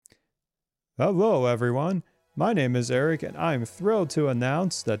Hello, everyone. My name is Eric, and I'm thrilled to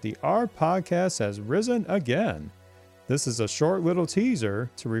announce that the R Podcast has risen again. This is a short little teaser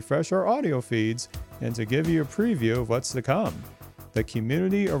to refresh our audio feeds and to give you a preview of what's to come. The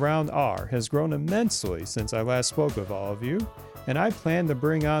community around R has grown immensely since I last spoke with all of you, and I plan to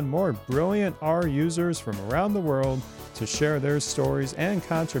bring on more brilliant R users from around the world to share their stories and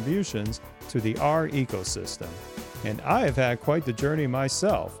contributions to the R ecosystem. And I have had quite the journey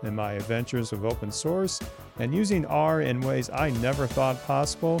myself in my adventures with open source and using R in ways I never thought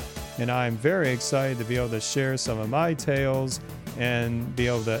possible, and I'm very excited to be able to share some of my tales and be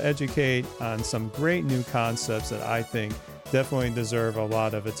able to educate on some great new concepts that I think definitely deserve a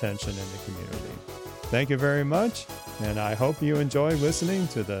lot of attention in the community. Thank you very much, and I hope you enjoy listening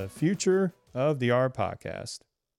to the future of the R Podcast.